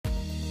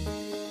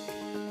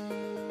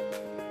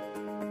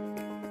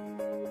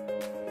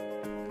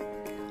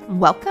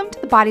Welcome to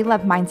the Body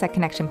Love Mindset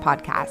Connection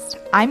podcast.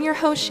 I'm your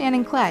host,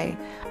 Shannon Clay.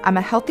 I'm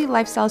a healthy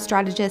lifestyle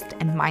strategist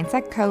and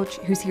mindset coach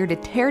who's here to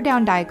tear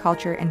down diet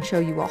culture and show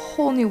you a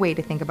whole new way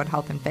to think about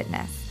health and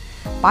fitness.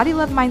 Body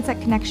Love Mindset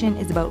Connection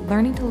is about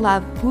learning to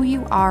love who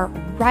you are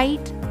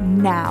right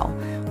now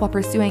while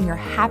pursuing your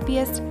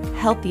happiest,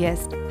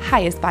 healthiest,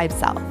 highest vibe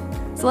self.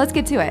 So let's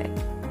get to it.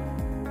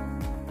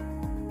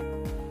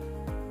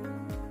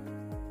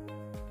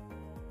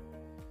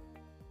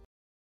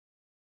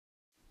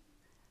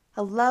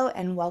 Hello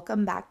and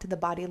welcome back to the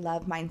Body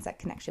Love Mindset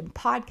Connection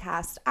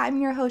podcast.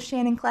 I'm your host,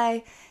 Shannon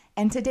Clay,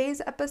 and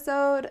today's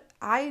episode,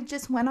 I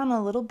just went on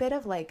a little bit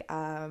of a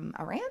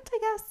rant, I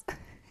guess.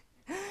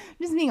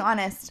 Just being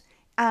honest.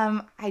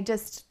 I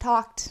just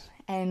talked,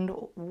 and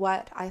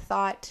what I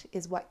thought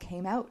is what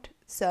came out.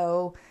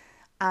 So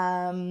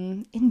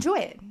enjoy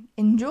it.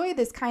 Enjoy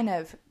this kind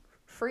of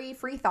free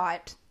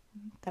thought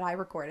that I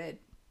recorded.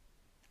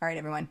 All right,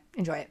 everyone,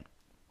 enjoy it.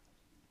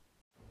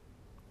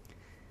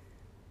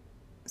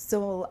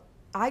 So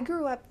I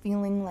grew up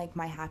feeling like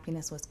my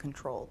happiness was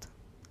controlled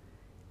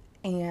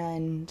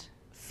and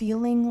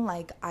feeling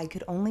like I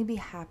could only be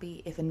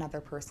happy if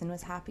another person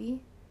was happy.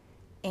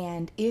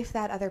 And if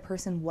that other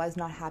person was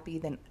not happy,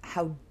 then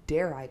how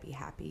dare I be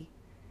happy?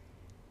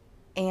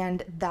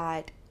 And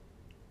that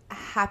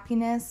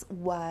happiness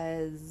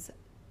was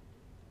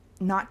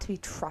not to be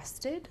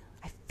trusted.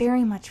 I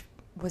very much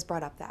was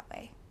brought up that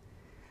way.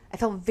 I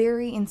felt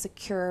very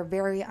insecure,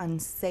 very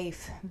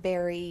unsafe,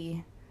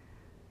 very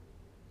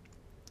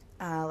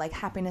like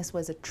happiness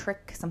was a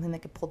trick, something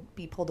that could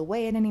be pulled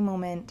away at any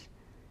moment.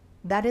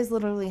 That is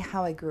literally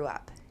how I grew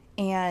up.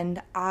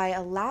 And I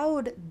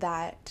allowed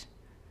that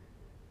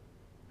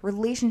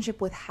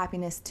relationship with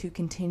happiness to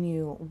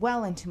continue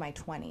well into my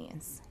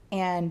 20s.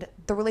 And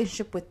the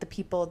relationship with the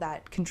people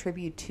that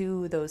contribute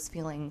to those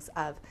feelings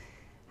of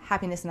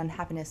happiness and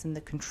unhappiness and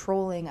the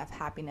controlling of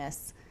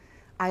happiness,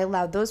 I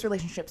allowed those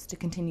relationships to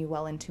continue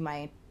well into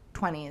my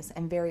 20s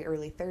and very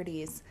early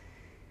 30s.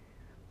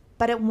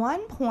 But at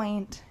one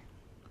point,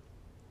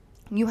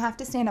 you have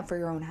to stand up for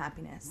your own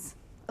happiness.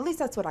 At least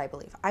that's what I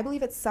believe. I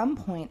believe at some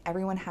point,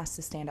 everyone has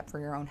to stand up for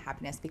your own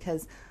happiness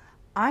because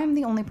I'm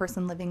the only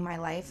person living my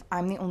life.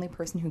 I'm the only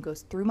person who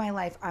goes through my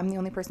life. I'm the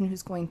only person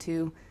who's going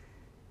to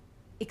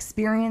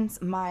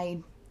experience my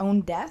own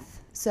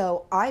death.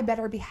 So I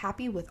better be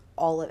happy with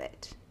all of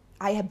it.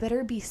 I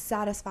better be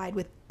satisfied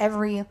with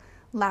every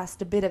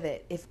last bit of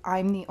it if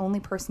I'm the only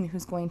person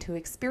who's going to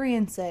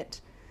experience it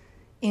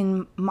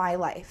in my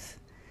life.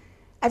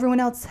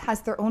 Everyone else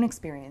has their own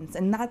experience,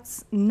 and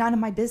that's none of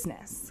my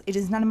business. It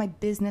is none of my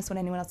business what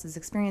anyone else's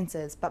experience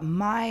is, but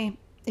my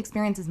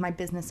experience is my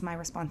business, my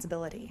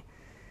responsibility.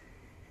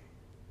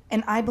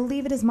 And I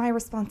believe it is my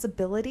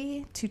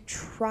responsibility to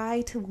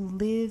try to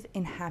live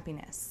in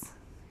happiness.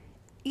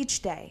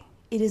 Each day,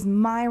 it is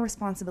my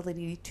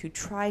responsibility to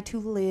try to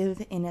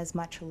live in as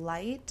much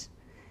light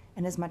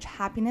and as much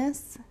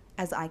happiness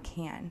as I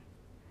can.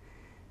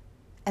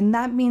 And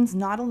that means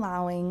not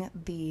allowing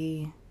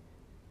the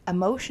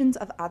emotions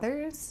of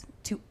others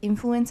to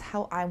influence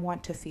how I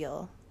want to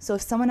feel. So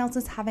if someone else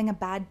is having a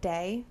bad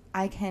day,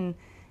 I can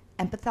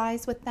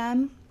empathize with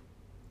them.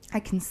 I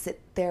can sit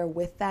there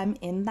with them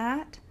in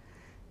that,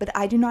 but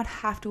I do not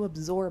have to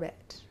absorb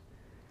it.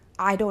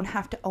 I don't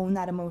have to own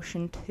that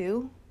emotion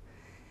too.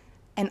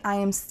 And I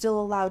am still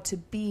allowed to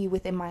be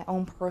within my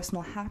own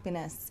personal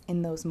happiness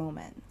in those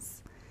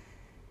moments.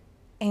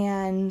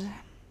 And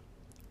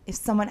if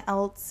someone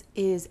else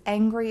is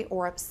angry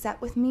or upset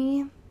with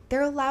me,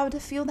 they're allowed to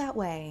feel that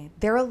way.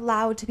 They're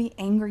allowed to be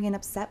angry and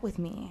upset with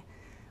me.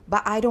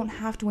 But I don't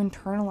have to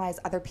internalize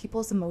other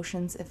people's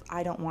emotions if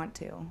I don't want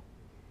to.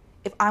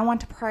 If I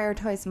want to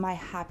prioritize my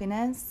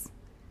happiness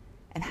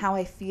and how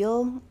I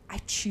feel, I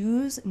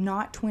choose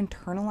not to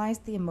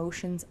internalize the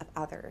emotions of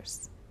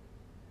others.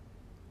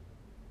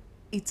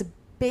 It's a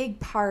big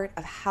part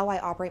of how I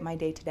operate my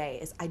day to day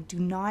is I do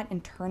not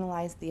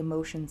internalize the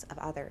emotions of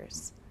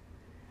others.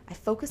 I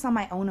focus on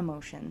my own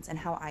emotions and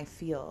how I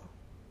feel.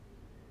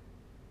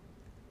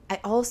 I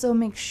also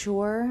make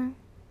sure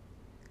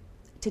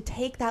to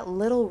take that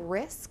little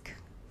risk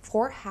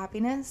for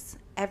happiness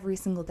every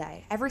single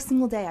day. Every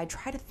single day, I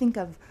try to think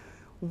of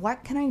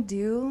what can I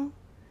do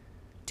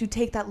to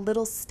take that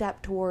little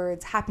step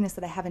towards happiness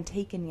that I haven't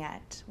taken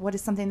yet? What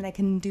is something that I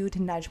can do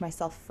to nudge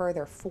myself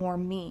further for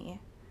me?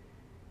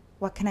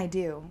 What can I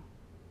do?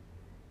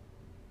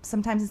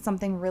 Sometimes it's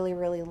something really,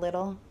 really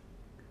little,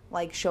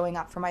 like showing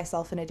up for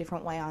myself in a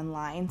different way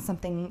online.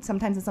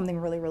 Sometimes it's something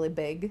really, really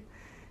big,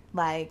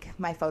 like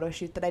my photo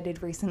shoot that I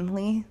did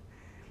recently.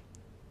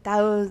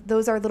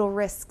 Those are little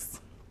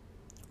risks.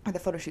 Or the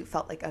photo shoot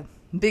felt like a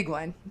big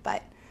one,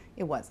 but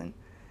it wasn't.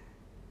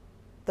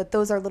 But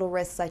those are little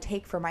risks I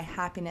take for my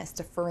happiness,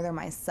 to further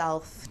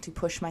myself, to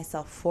push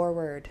myself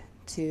forward,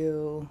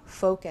 to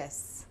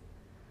focus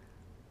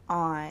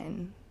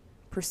on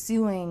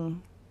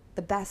pursuing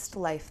the best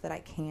life that I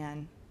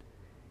can.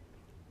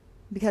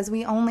 Because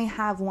we only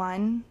have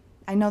one.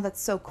 I know that's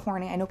so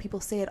corny. I know people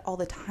say it all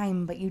the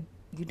time, but you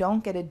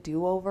don't get a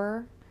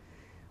do-over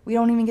We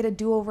don't even get a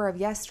do-over of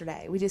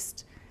yesterday. We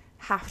just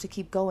have to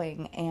keep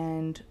going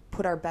and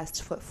put our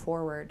best foot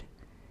forward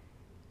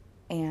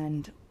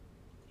and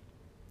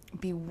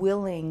be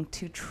willing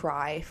to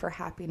try for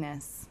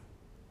happiness.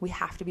 We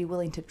have to be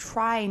willing to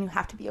try, and you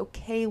have to be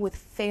okay with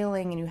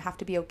failing, and you have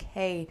to be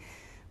okay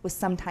with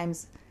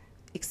sometimes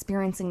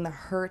experiencing the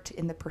hurt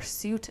in the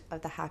pursuit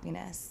of the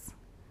happiness.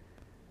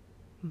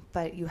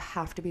 But you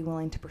have to be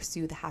willing to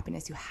pursue the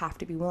happiness. You have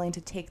to be willing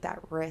to take that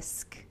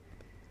risk.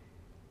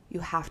 You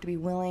have to be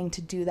willing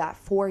to do that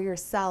for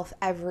yourself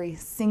every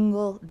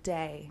single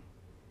day.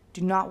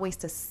 Do not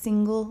waste a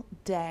single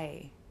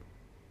day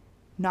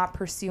not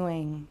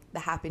pursuing the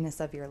happiness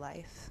of your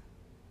life.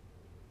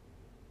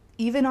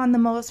 Even on the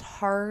most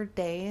hard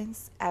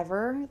days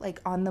ever, like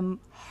on the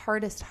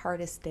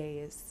hardest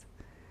days,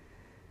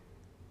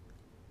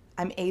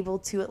 I'm able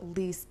to at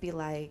least be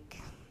like,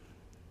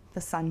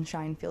 the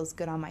sunshine feels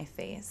good on my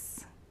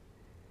face.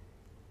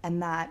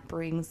 And that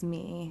brings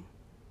me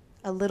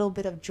a little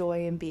bit of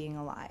joy in being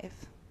alive.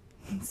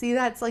 See,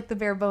 that's like the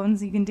bare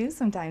bones you can do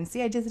sometimes.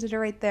 See, I just did it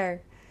right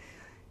there.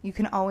 You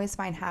can always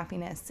find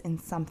happiness in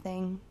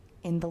something,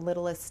 in the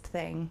littlest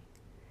thing.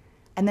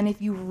 And then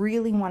if you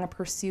really want to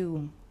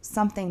pursue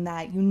something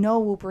that you know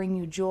will bring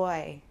you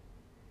joy,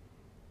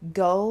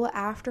 go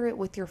after it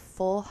with your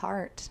full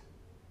heart.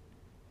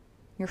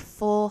 Your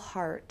full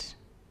heart.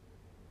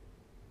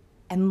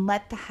 And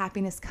let the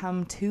happiness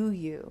come to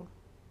you.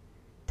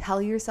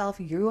 Tell yourself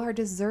you are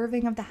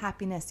deserving of the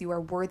happiness. You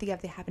are worthy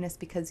of the happiness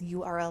because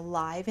you are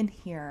alive and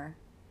here.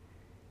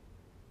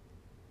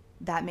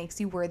 That makes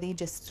you worthy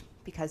just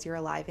because you're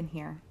alive and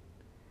here.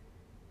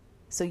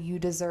 So you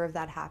deserve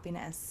that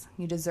happiness.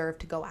 You deserve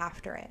to go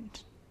after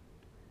it.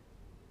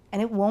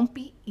 And it won't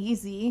be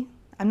easy.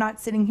 I'm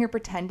not sitting here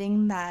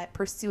pretending that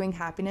pursuing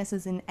happiness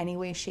is in any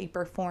way, shape,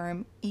 or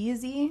form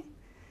easy.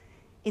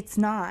 It's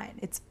not.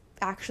 It's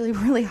actually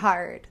really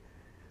hard.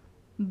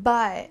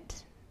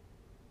 But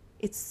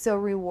it's so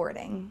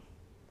rewarding.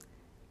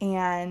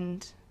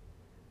 And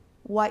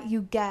what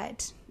you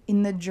get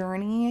in the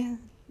journey,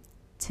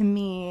 to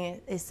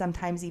me, is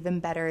sometimes even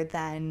better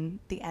than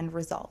the end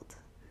result.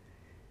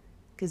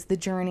 Because the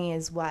journey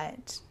is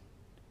what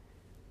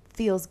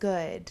feels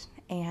good,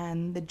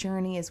 and the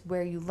journey is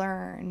where you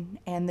learn,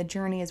 and the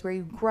journey is where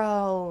you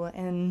grow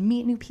and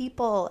meet new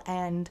people,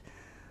 and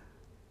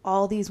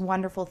all these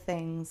wonderful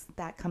things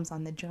that comes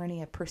on the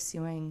journey of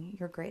pursuing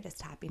your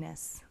greatest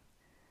happiness,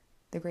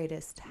 the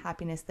greatest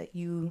happiness that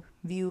you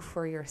view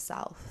for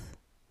yourself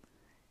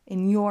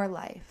in your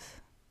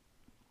life.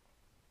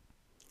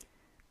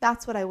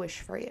 That's what I wish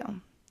for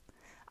you.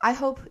 I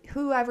hope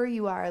whoever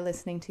you are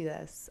listening to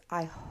this,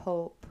 I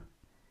hope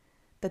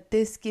that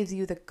this gives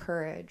you the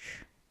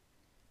courage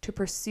to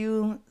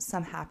pursue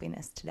some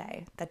happiness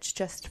today that's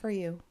just for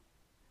you,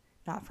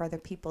 not for other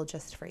people,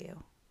 just for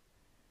you.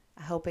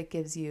 I hope it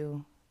gives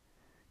you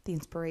the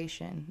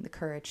inspiration, the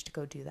courage to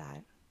go do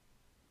that.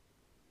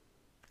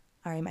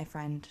 All right, my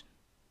friend,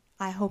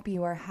 I hope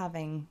you are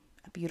having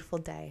a beautiful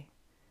day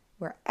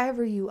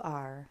wherever you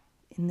are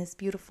in this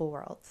beautiful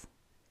world,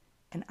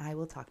 and I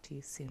will talk to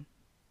you soon.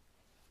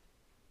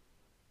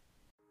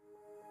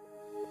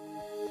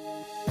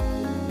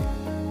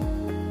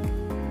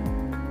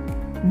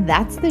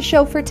 That's the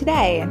show for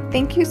today.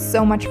 Thank you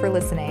so much for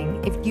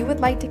listening. If you would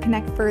like to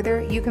connect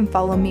further, you can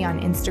follow me on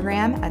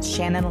Instagram at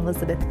Shannon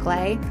Elizabeth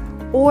Clay,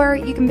 or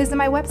you can visit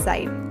my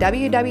website,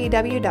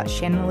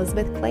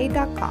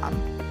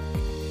 www.shannonelizabethclay.com.